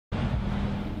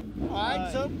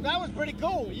right, so that was pretty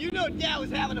cool. You know Dad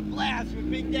was having a blast with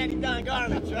Big Daddy Don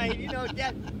garments, right? You know,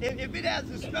 Dad, if it has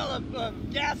the smell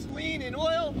of gasoline and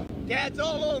oil, Dad's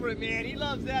all over it, man. He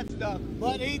loves that stuff.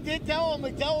 But he did tell him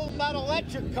about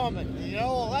electric coming. You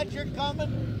know, electric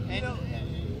coming. And you know,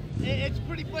 it's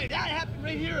pretty funny. That happened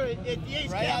right here at the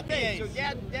Ace Cafe. So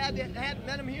Dad had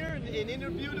met him here and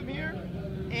interviewed him here.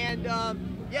 And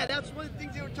yeah, that's one of the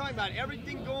things they were talking about.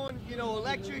 Everything going, you know,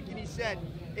 electric. And he said,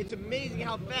 it's amazing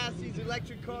how fast these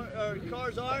electric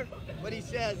cars are. But he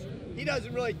says he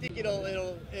doesn't really think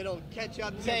it'll catch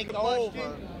up to take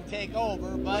over.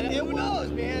 But who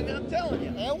knows, man? I'm telling you,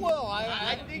 it will.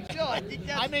 I think so. I think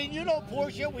that's. I mean, you know,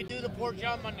 Porsche. We do the Porsche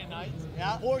on Monday nights.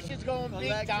 Yeah. Porsche's going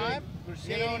big time.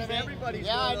 Mercedes, you know what I mean? Everybody's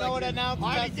yeah, going I know what announced.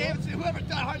 Harley Davidson. Whoever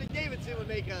thought Harley Davidson would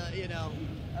make a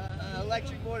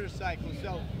electric motorcycle?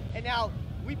 So, and now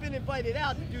we've been invited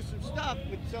out to do some stuff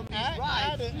with some of these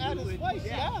rides. At his place,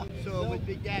 yeah. So with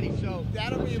Big Daddy. So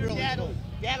that'll be really cool.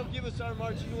 Dad'll give us our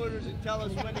marching orders and tell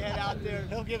us when to head out there.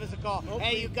 He'll give us a call. Hopefully,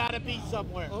 hey, you gotta be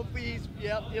somewhere. Hopefully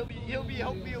hopefully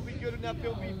he'll be good enough.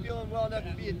 He'll be feeling well enough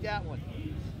to be at that one.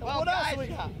 Well, what guys, else we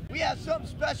got? We have something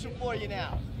special for you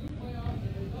now.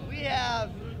 We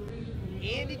have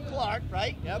Andy Clark,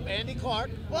 right? Yep, Andy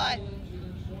Clark. But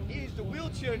he's the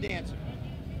wheelchair dancer.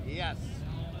 Yes.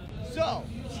 So,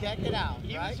 check it out.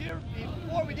 He was here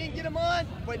before, we didn't get him on,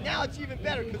 but now it's even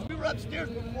better because we were upstairs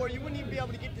before. You wouldn't even be able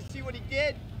to get to see what he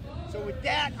did. So with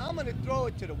that, I'm going to throw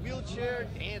it to the wheelchair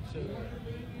dancer.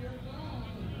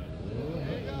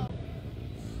 There you go.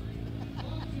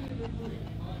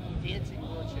 Dancing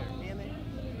wheelchair, damn it.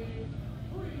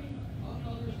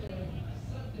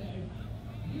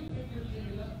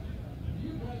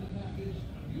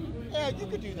 Yeah, you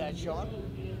could do that, Shawn.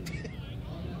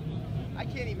 I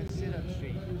can't even sit up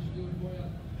straight.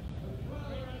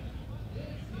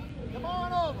 Come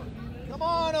on over. Come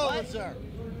on over, sir.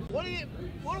 What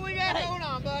do we got going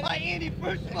on, buddy? Hi, Andy.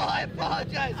 First of all, I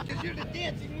apologize because you're the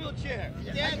dancing wheelchair.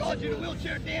 I called you the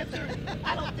wheelchair dancer.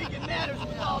 I don't think it matters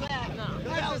with all that. No,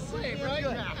 that's the same, right?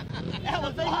 That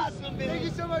was awesome, man. Thank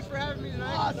you so much for having me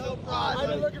tonight. Awesome. I've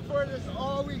been looking forward to this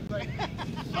all week. Like,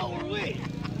 so were we.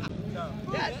 No.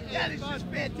 That is just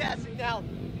fantastic. Now,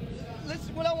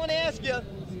 listen, what I want to ask you,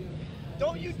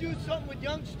 don't you do something with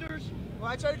youngsters? Well,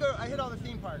 I hit all the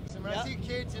theme parks, and when I see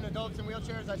kids and adults in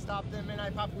wheelchairs, I stop them and I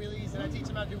pop wheelies, and I teach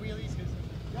them how to do wheelies, because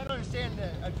you don't understand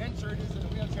the adventure it is in a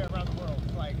wheelchair around the world.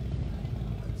 Like,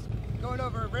 going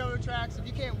over railroad tracks, if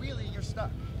you can't wheelie, you're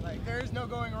stuck. Like, there is no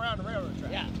going around a railroad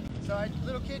track. Yeah. So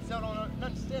little kids don't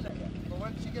understand that yet. But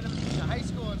once you get them to high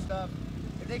school and stuff,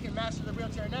 if they can master the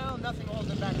wheelchair now, nothing holds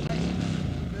them back in high school.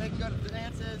 So they can go to the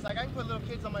dances. Like, I can put little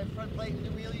kids on my front plate and do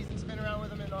wheelies and spin around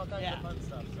with them and all kinds of fun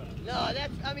stuff. So. No,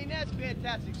 that's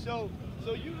fantastic. So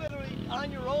you literally,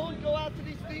 on your own, go out to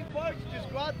these theme parks, just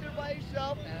go out there by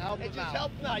yourself and help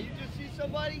them out. You just see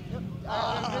somebody. Yep.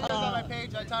 I have videos on my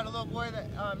page. I taught a little boy that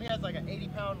he has like an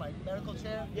 80-pound medical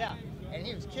chair. Yeah. And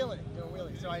he was killing it doing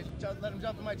wheelies. So I let him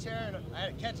jump in my chair, and I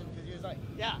had to catch him because he was like,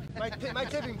 my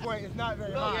tipping point is not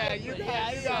very high.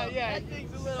 That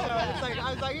thing's a little. So it's like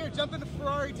I was like, here, jump in the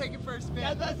Ferrari, take it for a spin. Yeah,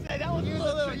 I was about to say, that was he was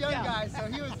a little young guy, so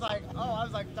he was like, I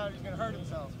was like, thought he was gonna hurt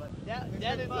himself, but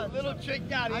that is fun. A little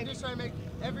tricked out. I'm just trying to make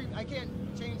I can't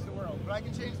change the world, but I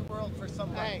can change the world for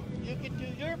somebody. Hey, you can do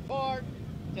your part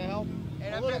to help.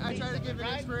 And I try to give an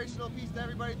inspirational piece to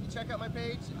everybody. If you check out my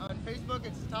page on Facebook,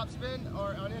 it's Top Spin,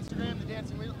 or on Instagram, The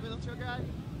Dancing Wheelchair Guy.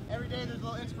 Every day there's a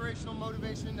little inspirational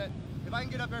motivation that if I can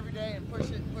get up every day and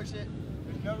push it, there's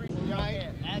no reason y'all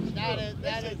can't.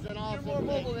 That is an awesome You're more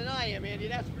mobile than I am, Andy,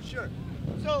 that's for sure.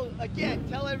 So, again,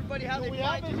 tell everybody how they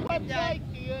find you. Do we have his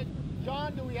website?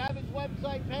 John, do we have his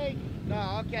website page?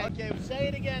 No, okay. Okay, say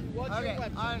it again. What's your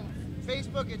website? On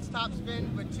Facebook, it's Top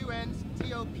Spin with 2 N's,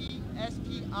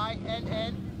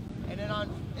 TOPSPINN, and then on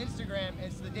Instagram,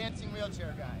 it's The Dancing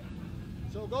Wheelchair Guy.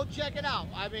 So go check it out.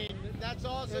 I mean, that's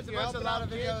awesome. There's a lot of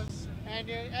videos. And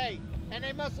and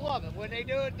they must love it. When they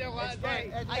do it, they're like,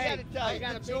 I gotta tell you, I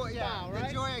got a big smile, right?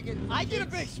 The joy I get. I get a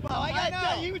big smile. I gotta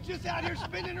tell you, he was just out here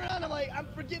spinning around. I'm like, I'm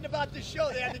forgetting about the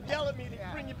show. They had to yell at me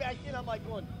to bring you back in. I'm like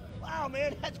going, wow,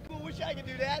 man, that's cool. Wish I could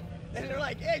do that. And they're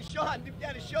like, hey, Shawn, you've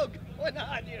got a show going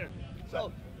on here.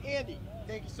 So, Andy,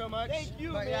 thank you so much. Thank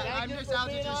you, man. man. I'm just out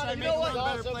to trying to make the world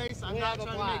a better place. I'm not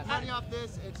trying to make money off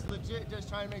this. It's legit just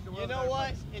trying to make the world a better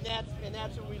place. You know what? And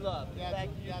that's what we love. The fact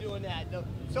that you're doing that.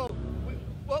 So,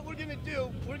 what we're gonna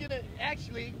do, we're gonna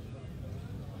actually,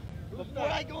 before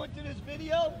I go into this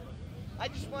video, I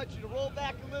just want you to roll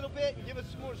back a little bit and give us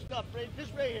some more stuff, right?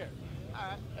 Just right here. All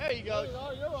right. There you go.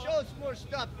 Show us more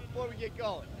stuff before we get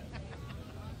going.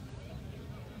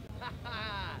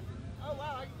 Oh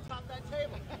wow, I can top that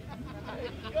table.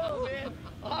 Go, man.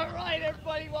 All right,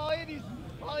 everybody. While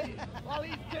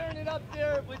he's tearing it up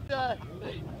there with the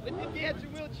dancer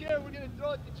wheelchair, we're gonna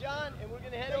throw it to John, and we're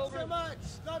gonna head over. Thanks so much.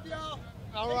 Love y'all.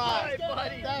 All right,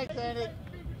 buddy. Thanks, Andy.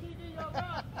 Fever TV, y'all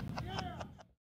rock.